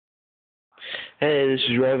Hey, this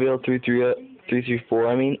is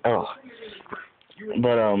Raviel334.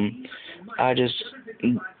 But I just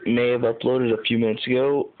may have uploaded a few minutes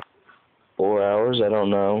ago, or hours, I don't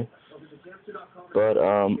know. But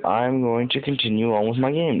I'm going to continue on with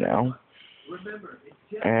my game now.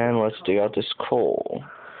 And let's dig out this coal.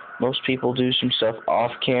 Most people do some stuff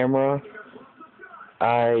off camera.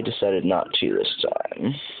 I decided not to this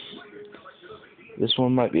time. This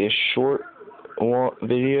one might be a short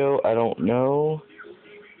video, I don't know.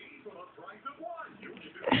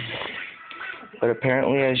 But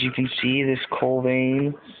apparently, as you can see, this coal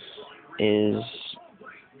vein is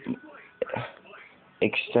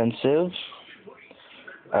extensive.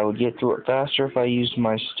 I would get through it faster if I used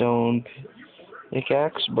my stone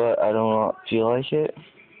pickaxe, but I do not feel like it.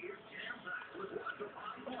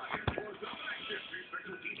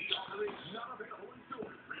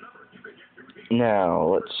 Now,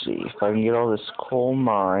 let's see. If I can get all this coal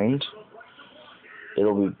mined,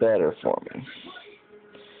 it'll be better for me.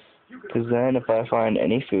 Because then, if I find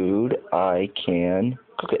any food, I can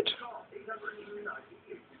cook it.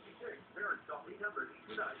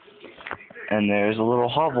 And there's a little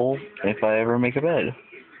hovel if I ever make a bed.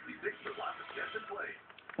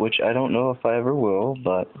 Which I don't know if I ever will,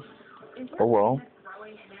 but oh well.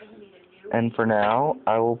 And for now,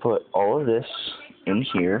 I will put all of this in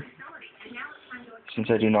here, since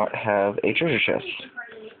I do not have a treasure chest.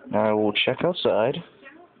 Now I will check outside,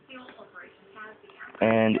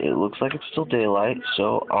 and it looks like it's still daylight,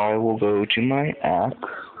 so I will go to my app,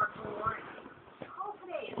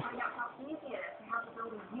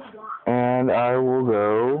 and I will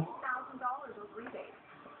go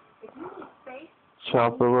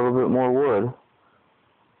chop a little bit more wood.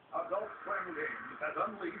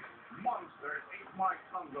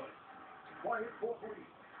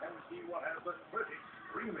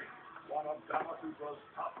 One of Gamasutra's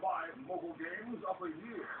top 5 mobile games of the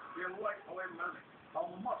year. Delightfully manic, a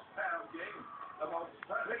must-have game. The most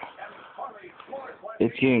frantic and funny floor.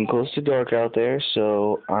 It's getting close to dark out there,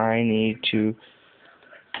 so I need to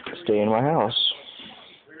stay in my house.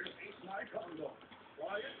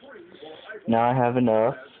 Now I have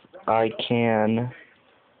enough, I can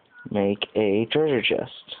make a treasure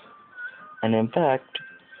chest. And in fact,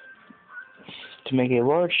 to make a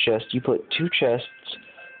large chest, you put 2 chests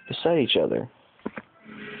beside each other.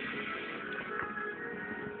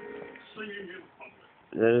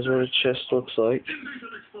 That is what a chest looks like. Dan,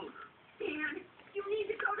 you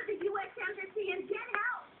need to go to the U.S. Embassy and get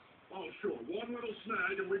help. Oh, sure. One little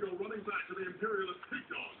snag and we go running back to the imperialist pig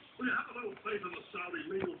dogs. We have a little faith in the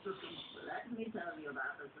Saudi legal system. Let me tell you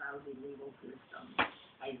about the Saudi legal system.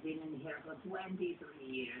 I've been in here for 23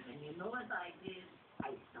 years, and you know what I did?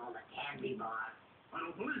 I stole a candy bar. I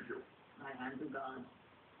don't believe you. My hand to God.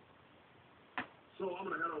 So I'm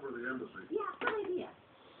going to head over to the embassy. Yeah, good idea.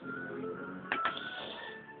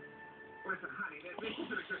 Listen, honey, this isn't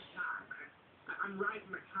a good time. I'm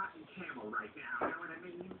riding a cotton camel right now, you know what I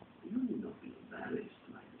mean? You need not be embarrassed,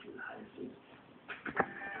 my little Hyacinth.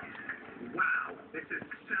 Wow, this is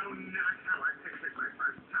so not how I pictured my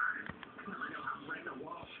first time. I know how Brenda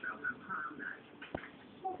Walsh felt on prom night.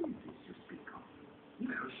 What is this you speak of?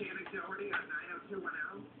 You know, Shannon Doherty on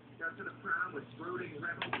 90210. Goes to the prom with brooding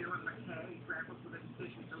rebel Dylan McKay. Grapples with a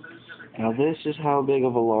decision to lose every day. Now this is how big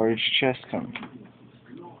of a large chest comes.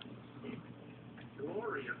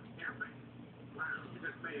 Glorious camping. Wow, you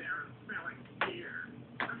just made Aaron smell like beer.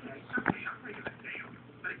 Okay, I'll take it a deal.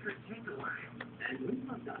 But it could take a while. And we've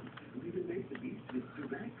not done. We will make the beast with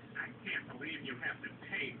 2 bags. I can't believe you have to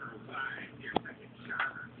pay for wine. You're such a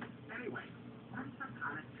charmer. Anyway, once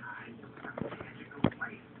upon a time, there was a magical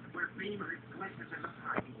place where beamers glistened in the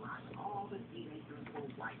parking lot. All the teenagers were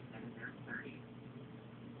white and in their 30s.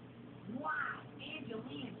 Wow,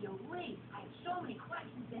 Angelina Jolie. I have so many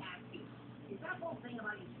questions to ask you. Is that whole thing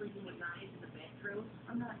about you sleeping with knives in the bed true?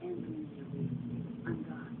 I'm not Angelina Jolie. I'm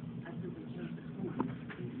God. I simply chose the form of the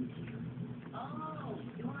Oh,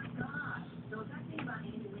 you're God. So is that thing about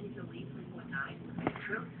Angelina Jolie sleeping with knives in the bed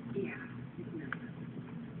true? Yeah, it's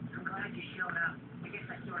necessary. I'm glad you showed up. I guess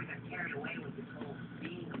I sort of got carried away with this whole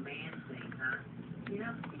being a man thing, huh?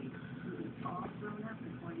 Yeah, Steve. You'll be all grown up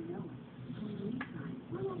before you know it. In the meantime,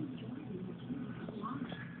 we'll enjoy being a kid for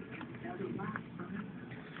longer because it doesn't last forever.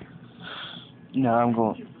 Now I'm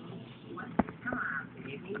going. Come on,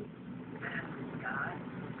 baby. God.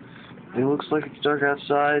 It looks like it's dark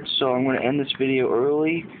outside, so I'm going to end this video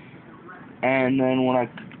early. And then when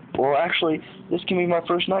well, actually, this can be my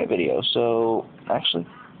first night video, so actually.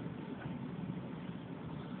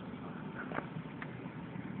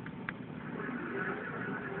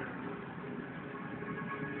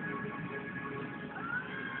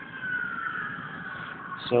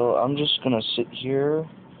 So I'm just gonna sit here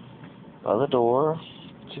by the door,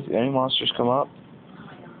 see if any monsters come up.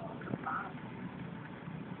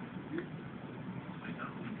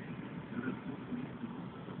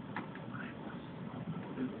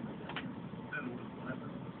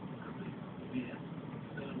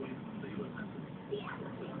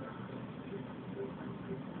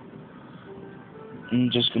 I'm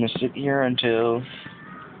just gonna sit here until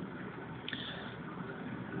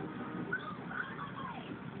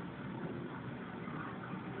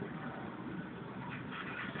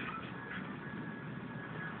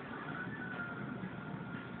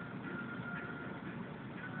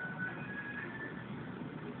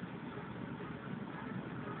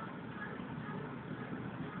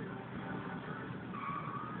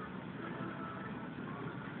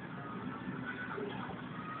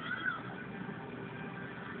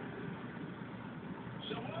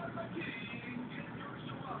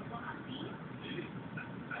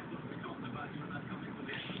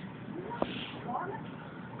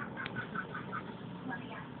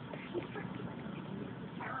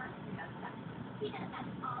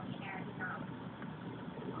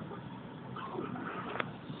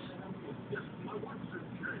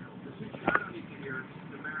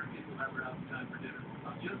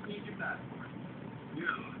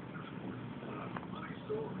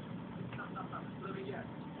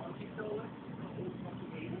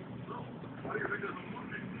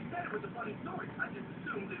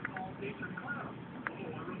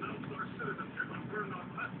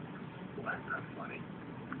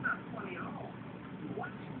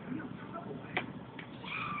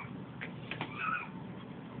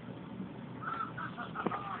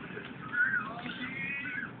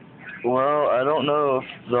well, I don't know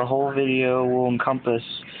if the whole video will encompass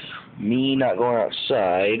me not going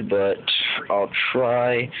outside, but I'll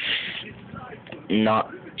try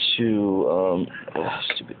not to,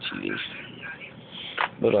 stupid TV.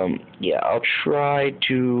 But, yeah, I'll try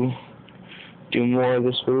to do more of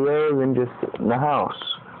this video than just sit in the house.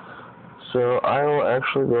 So I will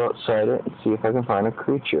actually go outside it and see if I can find a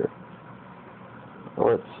creature.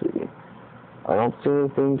 Let's see. I don't see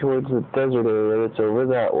anything towards the desert area that's over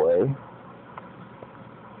that way.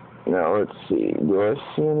 Now, let's see. Do I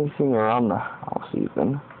see anything around the house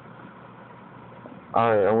even?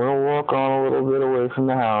 Alright, I'm going to walk on a little bit away from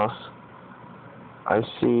the house. I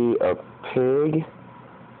see a pig,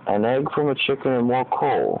 an egg from a chicken, and more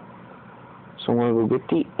coal. So I'm going to go get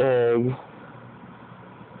the egg.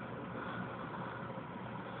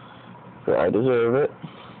 But I deserve it.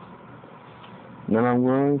 And then I'm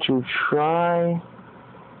going to try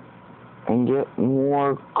and get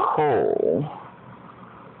more coal.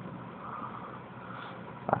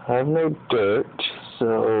 I have no dirt,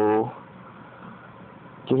 so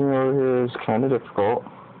getting over here is kind of difficult.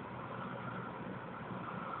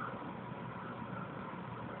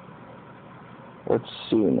 Let's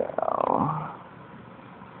see now.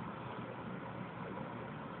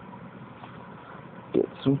 Get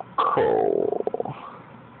some coal.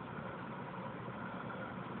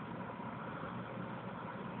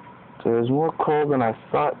 There's more coal than I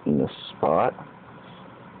thought in this spot.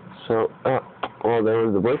 So, well, there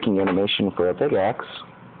was the breaking animation for a pickaxe.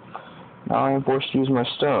 Now I am forced to use my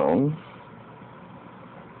stone,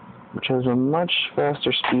 which has a much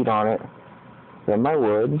faster speed on it than my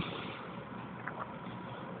wood.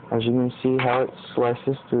 As you can see how it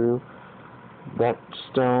slices through that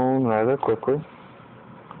stone rather quickly.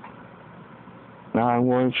 Now I'm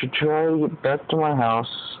going to try to get back to my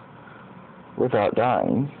house without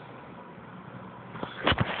dying.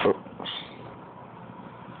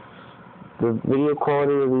 The video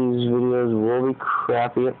quality of these videos will be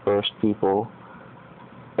crappy at first, people.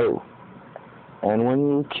 Oh, and when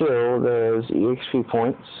you kill, there's EXP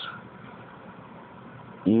points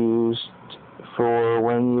used for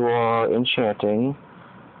when you are enchanting,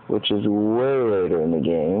 which is way later in the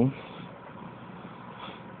game.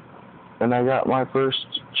 And I got my first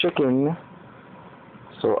chicken,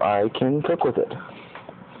 so I can cook with it.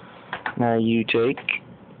 Now you take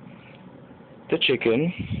the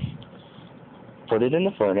chicken, put it in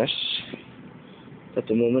the furnace. At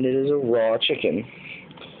the moment it is a raw chicken.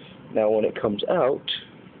 Now when it comes out,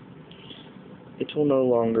 it will no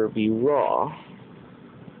longer be raw.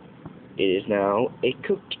 It is now a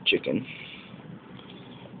cooked chicken.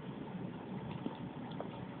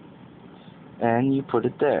 And you put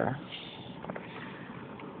it there.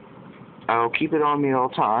 I'll keep it on me at all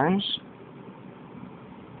times,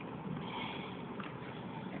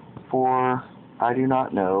 for I do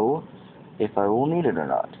not know if I will need it or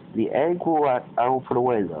not. The egg I will put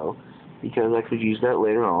away though, because I could use that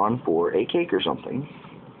later on for a cake or something.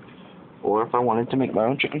 Or or if I wanted to make my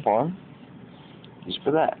own chicken farm, use it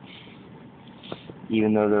for that.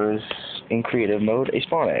 Even though there is, in creative mode, a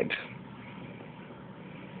spawn egg.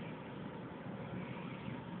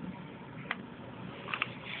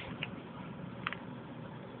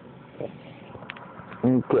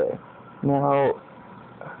 Okay, now,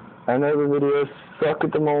 I know the videos suck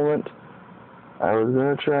at the moment. I was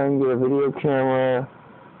going to try and get a video camera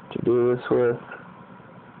to do this with.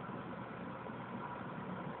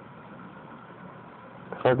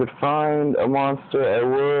 If I could find a monster, I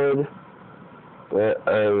would, but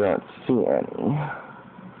I don't see any.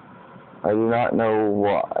 I do not know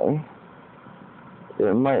why.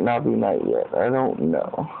 It might not be night yet. I don't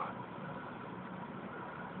know.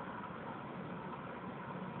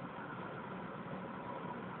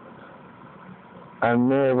 I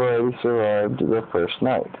may have already survived the first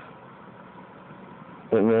night.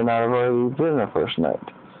 It may not have already been the first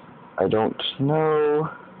night. I don't know.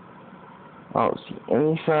 I don't see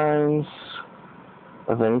any signs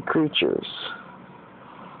of any creatures.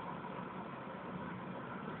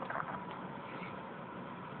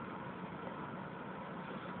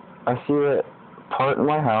 I see that part of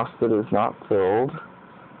my house that is not filled,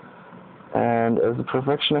 and as the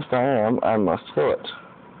perfectionist I am, I must fill it.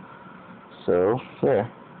 So,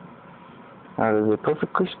 there. Now there's a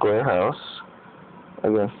perfectly square house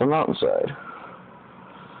against the mountainside.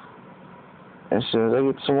 As soon as I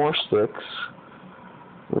get some more sticks,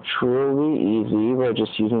 which will be easy by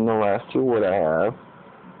just using the last 2 wood I have,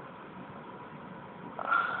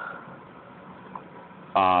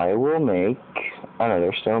 I will make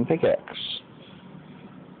another stone pickaxe.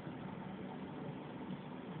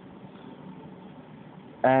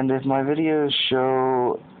 And if my videos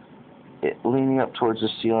show it leaning up towards the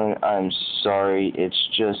ceiling, I'm sorry.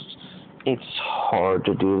 It's hard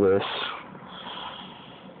to do this.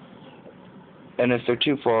 And if they're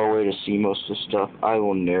too far away to see most of the stuff, I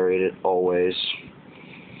will narrate it always.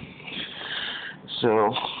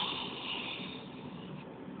 So,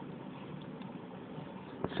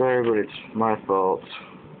 sorry, but it's my fault,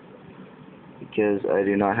 because I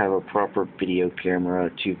do not have a proper video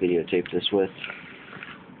camera to videotape this with.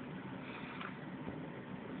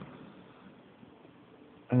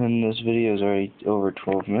 And this video is already over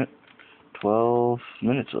 12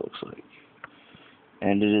 minutes, it looks like.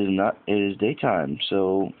 And it is daytime,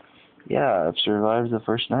 so yeah, I've survived the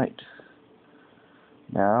first night.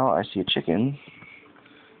 Now I see a chicken,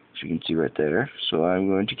 which you can see right there, so I'm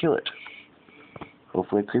going to kill it.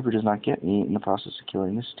 Hopefully a creeper does not get me in the process of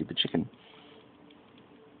killing this stupid chicken.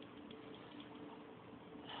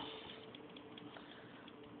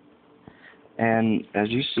 And as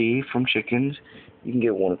you see from chickens, you can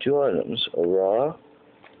get 1 of 2 items: a raw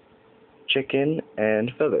chicken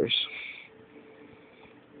and feathers.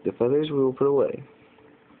 The feathers we will put away,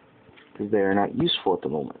 because they are not useful at the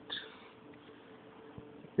moment.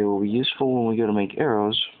 They will be useful when we go to make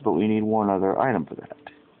arrows, but we need 1 other item for that.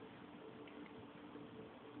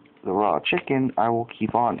 The raw chicken I will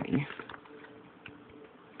keep on me,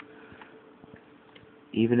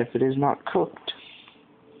 even if it is not cooked.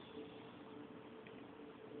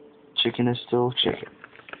 Chicken is still chicken.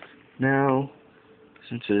 Now,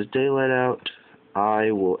 since it is daylight out,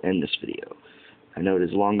 I will end this video. I know it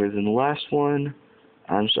is longer than the last one.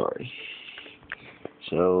 I'm sorry.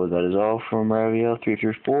 So that is all from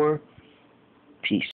Raviel334. Peace.